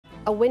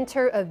A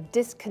winter of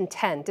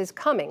discontent is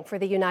coming for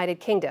the United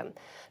Kingdom.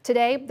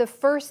 Today, the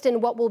first in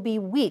what will be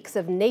weeks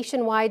of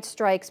nationwide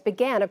strikes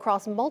began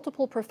across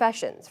multiple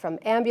professions, from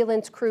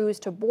ambulance crews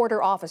to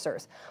border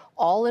officers,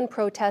 all in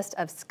protest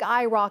of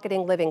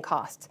skyrocketing living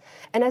costs.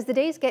 And as the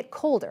days get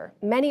colder,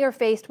 many are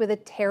faced with a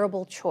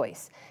terrible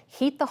choice: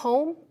 heat the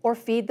home or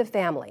feed the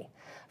family.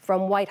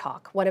 From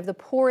Whitehawk, one of the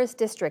poorest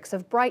districts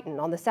of Brighton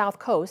on the south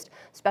coast,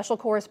 special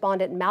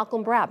correspondent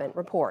Malcolm Brabant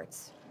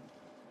reports.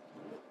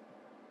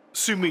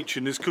 Sue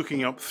Meechan is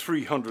cooking up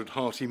 300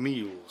 hearty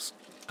meals.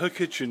 Her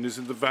kitchen is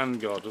in the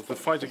vanguard of the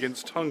fight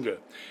against hunger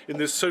in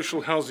this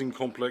social housing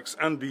complex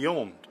and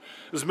beyond,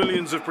 as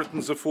millions of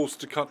Britons are forced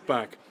to cut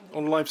back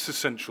on life's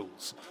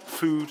essentials,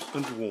 food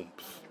and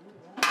warmth.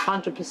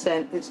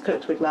 100% it's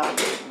cooked with love,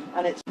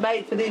 and it's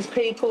made for these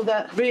people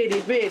that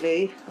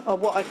really are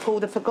what I call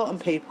the forgotten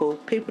people.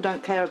 People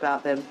don't care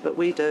about them, but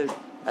we do,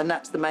 and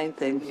that's the main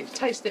thing.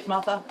 Taste it,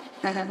 Mother.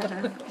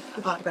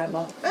 Hi,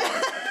 Grandma.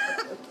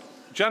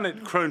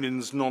 Janet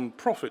Cronin's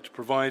non-profit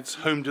provides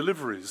home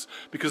deliveries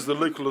because the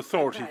local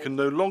authority can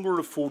no longer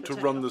afford to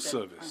run the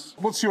service.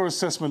 What's your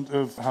assessment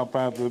of how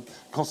bad the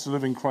cost of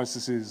living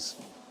crisis is?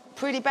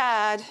 Pretty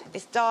bad.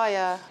 It's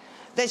dire.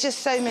 There's just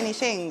so many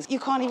things. You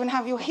can't even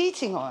have your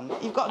heating on.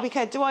 You've got to be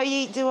careful. Do I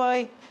eat? Do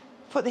I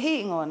put the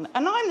heating on?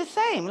 And I'm the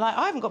same. Like,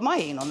 I haven't got my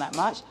heating on that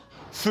much.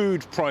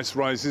 Food price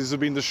rises have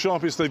been the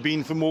sharpest they've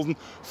been for more than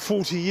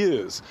 40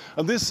 years.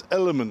 And this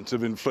element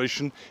of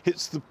inflation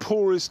hits the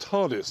poorest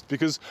hardest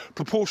because,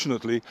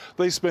 proportionately,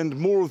 they spend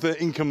more of their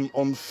income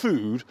on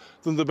food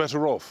than the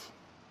better off.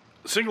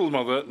 Single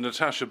mother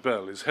Natasha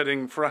Bell is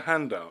heading for a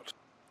handout.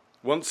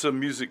 Once a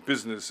music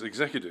business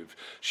executive,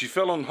 she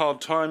fell on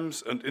hard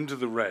times and into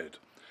the red.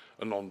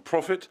 A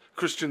non-profit,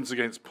 Christians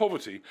Against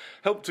Poverty,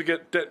 helped to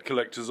get debt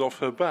collectors off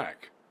her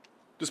back.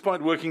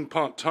 Despite working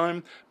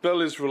part-time, Bell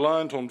is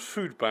reliant on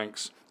food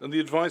banks and the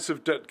advice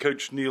of debt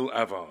coach Neil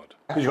Avard.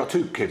 You've got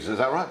 2 kids, is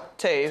that right?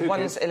 Two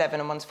one's kids.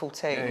 11 and one's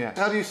 14. Yeah.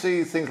 How do you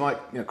see things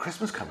like,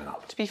 Christmas coming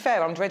up? To be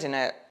fair, I'm dreading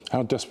it.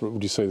 How desperate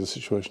would you say the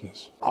situation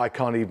is? I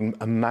can't even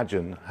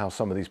imagine how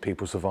some of these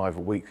people survive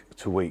week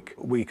to week.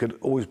 We could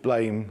always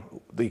blame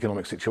the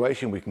economic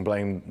situation, we can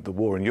blame the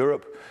war in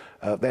Europe.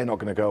 They're not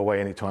going to go away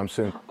anytime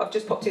soon. I've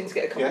just popped in to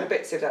get a couple of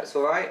bits, if that's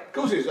all right. Of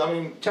course it is, I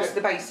mean... Just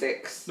the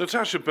basics.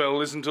 Natasha Bell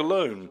isn't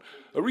alone.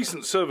 A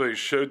recent survey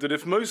showed that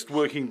if most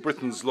working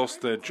Britons lost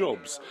their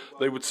jobs,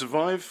 they would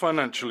survive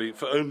financially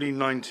for only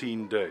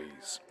 19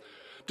 days.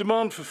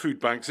 Demand for food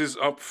banks is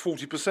up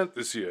 40%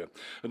 this year,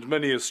 and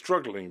many are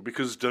struggling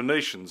because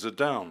donations are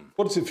down.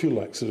 What does it feel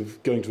like, sort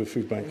of, going to a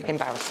food bank?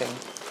 Embarrassing.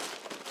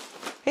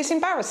 It's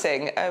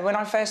embarrassing. When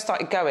I first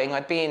started going,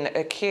 I'd be in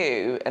a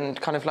queue and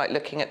kind of like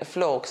looking at the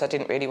floor because I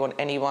didn't really want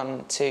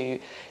anyone to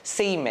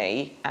see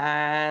me.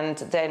 And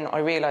then I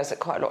realised that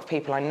quite a lot of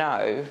people I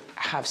know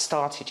have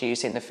started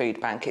using the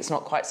food bank. It's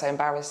not quite so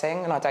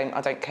embarrassing, and I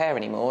don't care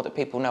anymore that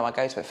people know I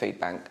go to a food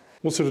bank.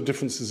 What sort of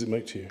difference does it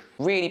make to you?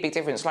 Really big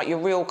difference. Like your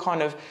real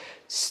kind of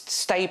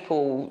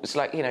staples,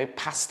 like,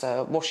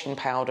 pasta, washing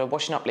powder,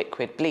 washing up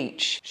liquid,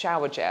 bleach,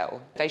 shower gel.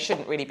 They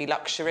shouldn't really be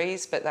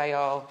luxuries, but they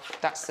are.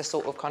 That's the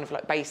sort of kind of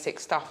like basic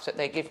stuff that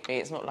they give me.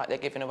 It's not like they're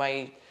giving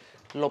away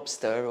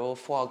lobster or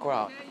foie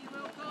gras.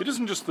 It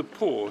isn't just the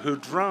poor who are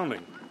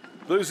drowning.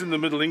 Those in the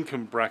middle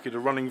income bracket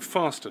are running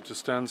faster to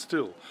stand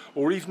still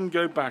or even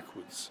go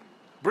backwards.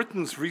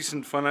 Britain's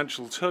recent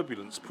financial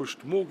turbulence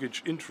pushed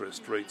mortgage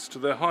interest rates to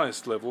their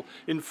highest level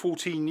in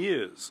 14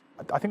 years.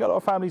 I think a lot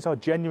of families are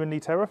genuinely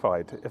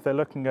terrified. If they're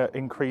looking at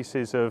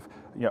increases of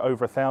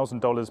over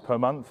 $1,000 per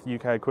month,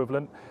 UK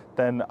equivalent,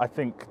 then I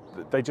think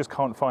they just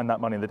can't find that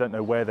money and they don't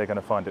know where they're going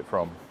to find it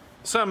from.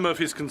 Sam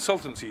Murphy's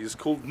consultancy is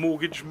called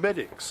Mortgage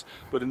Medics,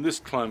 but in this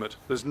climate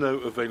there's no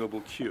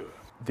available cure.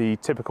 The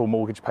typical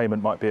mortgage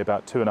payment might be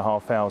about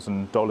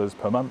 $2,500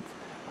 per month.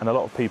 And a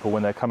lot of people,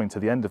 when they're coming to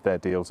the end of their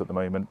deals at the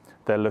moment,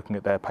 they're looking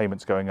at their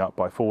payments going up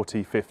by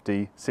 40,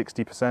 50,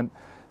 60%,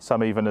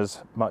 some even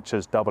as much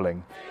as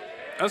doubling.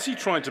 As he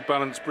tried to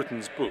balance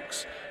Britain's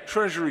books,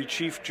 Treasury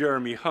Chief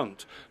Jeremy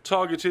Hunt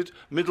targeted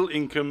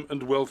middle-income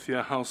and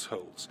wealthier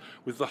households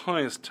with the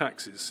highest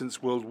taxes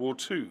since World War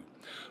II,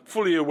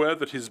 fully aware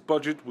that his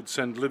budget would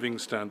send living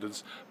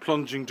standards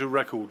plunging to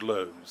record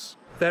lows.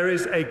 There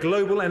is a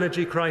global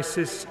energy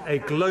crisis, a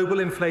global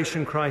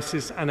inflation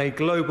crisis, and a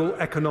global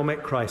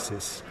economic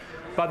crisis.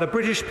 But the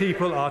British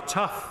people are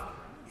tough,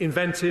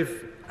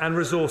 inventive, and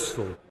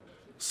resourceful.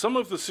 Some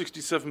of the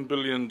 $67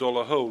 billion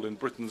hole in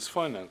Britain's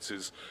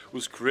finances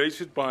was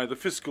created by the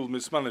fiscal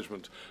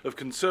mismanagement of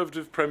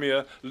Conservative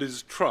Premier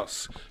Liz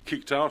Truss,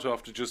 kicked out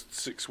after just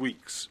 6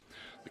 weeks.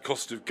 The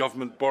cost of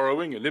government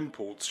borrowing and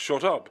imports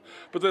shot up,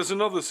 but there's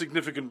another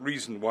significant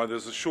reason why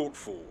there's a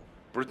shortfall: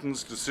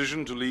 Britain's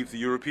decision to leave the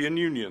European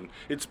Union,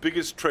 its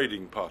biggest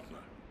trading partner.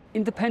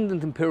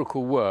 Independent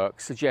empirical work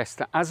suggests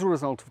that as a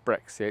result of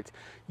Brexit,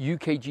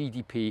 UK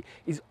GDP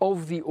is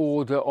of the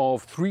order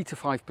of 3 to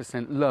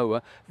 5%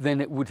 lower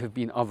than it would have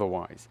been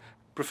otherwise.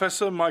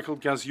 Professor Michael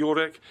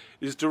Gaziorek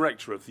is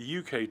director of the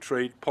UK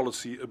Trade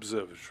Policy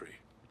Observatory.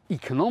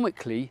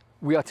 Economically,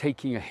 we are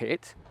taking a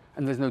hit,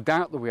 and there's no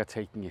doubt that we are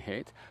taking a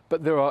hit,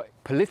 but there are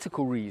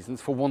political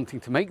reasons for wanting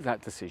to make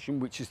that decision,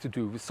 which is to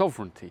do with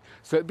sovereignty.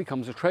 So it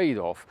becomes a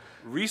trade-off.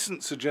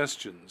 Recent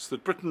suggestions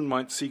that Britain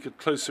might seek a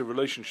closer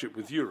relationship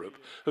with Europe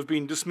have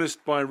been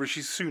dismissed by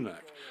Rishi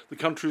Sunak, the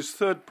country's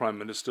third Prime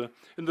Minister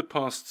in the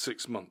past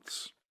 6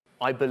 months.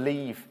 I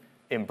believe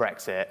in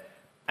Brexit,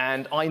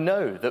 and I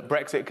know that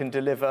Brexit can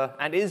deliver,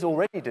 and is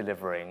already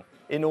delivering,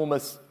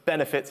 enormous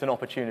benefits and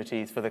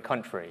opportunities for the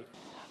country.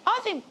 I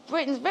think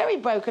Britain's very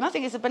broken. I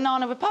think it's a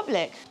banana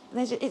republic.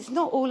 It's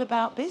not all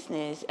about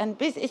business, and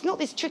it's not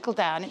this trickle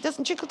down. It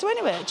doesn't trickle to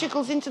anywhere. It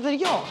trickles into the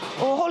yacht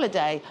or a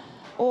holiday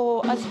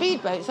or a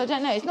speedboat. So I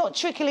don't know. It's not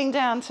trickling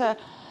down to,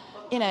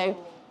 you know,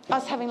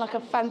 us having like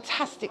a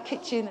fantastic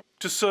kitchen.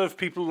 To serve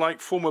people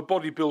like former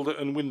bodybuilder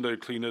and window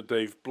cleaner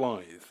Dave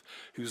Blythe,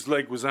 whose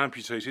leg was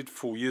amputated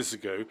 4 years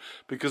ago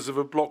because of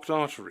a blocked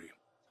artery.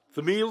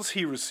 The meals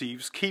he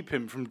receives keep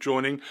him from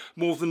joining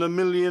more than 1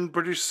 million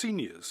British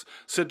seniors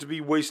said to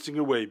be wasting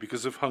away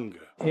because of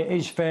hunger. It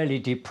is fairly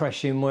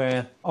depressing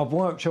where I've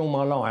worked all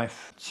my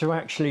life to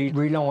actually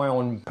rely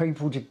on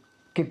people to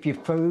give you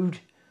food.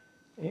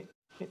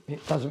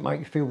 It doesn't make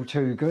you feel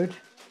too good.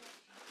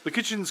 The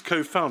kitchen's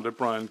co-founder,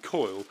 Brian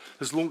Coyle,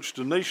 has launched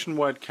a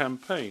nationwide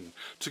campaign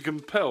to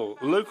compel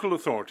local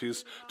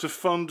authorities to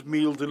fund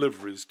meal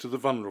deliveries to the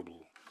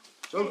vulnerable.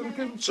 So I'm going to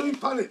give them 2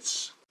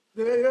 pallets.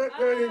 There you go,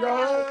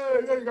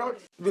 there you go.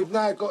 We've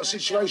now got a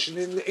situation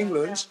in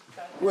England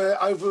where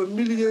over 1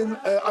 million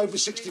over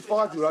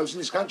 65-year-olds in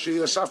this country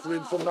are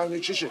suffering from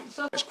malnutrition.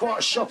 It's quite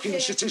a shocking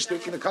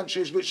statistic in a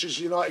country as rich as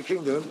the United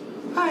Kingdom.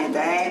 Hi,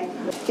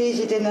 Dave. Here's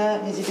your dinner.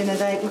 Here's your dinner,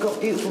 Dave.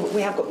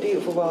 We have got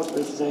beautiful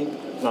raspberries today.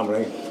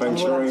 Lovely.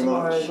 Thanks very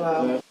much. As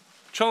well. Yeah.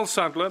 Charles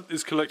Sadler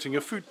is collecting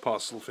a food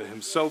parcel for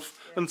himself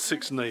and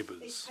 6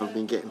 neighbours. I've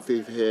been getting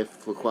food here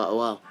for quite a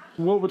while.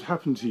 What would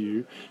happen to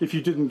you if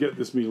you didn't get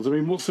this meal? I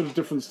mean, what sort of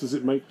difference does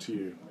it make to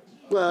you?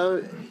 Well,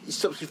 it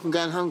stops you from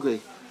going hungry.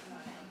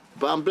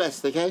 But I'm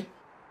blessed, OK?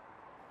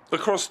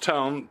 Across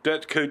town,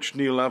 debt coach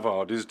Neil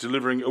Avard is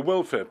delivering a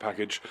welfare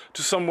package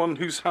to someone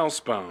who's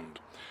housebound.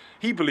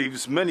 He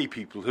believes many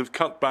people have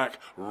cut back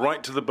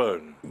right to the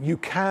bone. You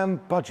can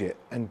budget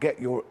and get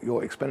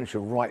your expenditure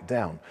right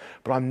down,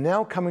 but I'm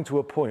now coming to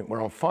a point where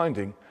I'm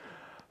finding,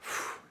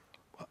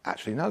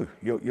 actually no,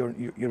 you're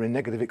in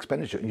negative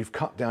expenditure and you've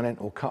cut down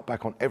or cut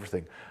back on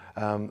everything.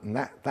 And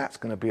that's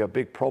going to be a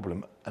big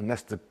problem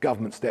unless the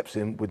government steps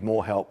in with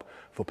more help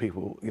for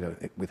people, you know,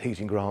 with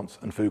heating grants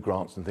and food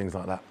grants and things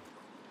like that.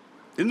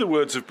 In the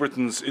words of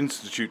Britain's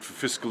Institute for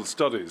Fiscal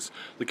Studies,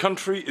 the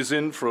country is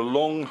in for a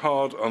long,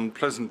 hard,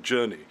 unpleasant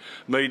journey,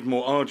 made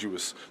more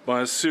arduous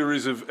by a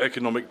series of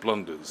economic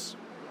blunders.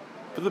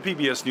 For the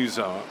PBS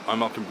NewsHour, I'm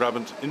Malcolm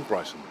Brabant in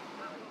Brighton.